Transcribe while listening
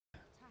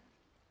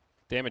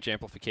Damage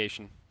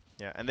amplification.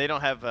 Yeah, and they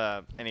don't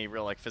have any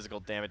real like physical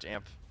damage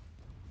amp.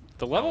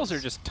 The levels are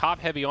just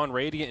top-heavy on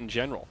Radiant in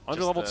general.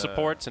 Under-leveled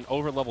supports and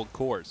over-leveled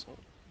cores.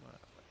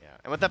 Yeah,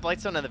 and with that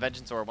Blightstone and the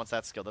Vengeance Aura, once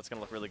that's skilled, that's going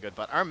to look really good.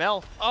 But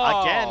Armel,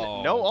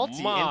 again, no ulti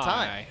in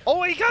time.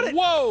 Oh, he got it!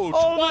 Whoa,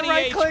 oh, 20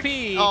 right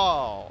HP!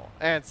 Oh,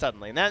 and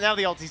suddenly, now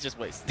the ulti's just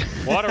wasted.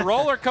 What a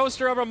roller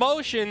coaster of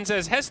emotions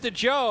as Hesta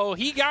Joe,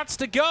 he gots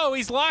to go,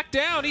 he's locked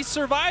down, he's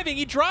surviving,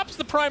 he drops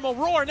the Primal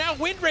Roar. Now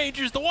Wind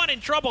Ranger's the one in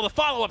trouble. The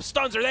follow-up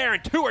stuns are there,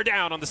 and 2 are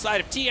down on the side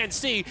of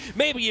TNC.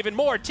 Maybe even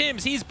more.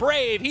 Tim's, he's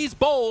brave, he's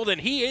bold,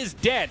 and he is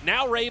dead.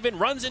 Now Raven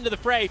runs into the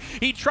fray.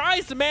 He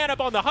tries to man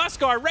up on the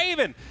Huskar.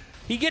 Raven,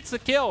 he gets the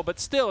kill, but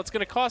still, it's going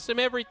to cost him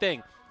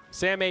everything.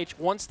 Sam H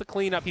wants the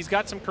cleanup. He's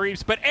got some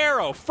creeps, but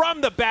Arrow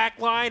from the back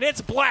line. It's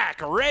Black,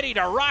 ready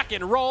to rock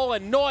and roll,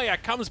 and Noya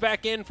comes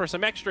back in for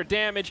some extra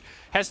damage.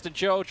 Hesta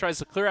Joe tries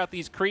to clear out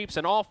these creeps,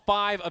 and all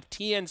 5 of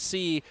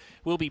TNC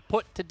will be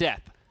put to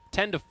death.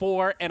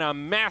 10-4, and a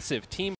massive team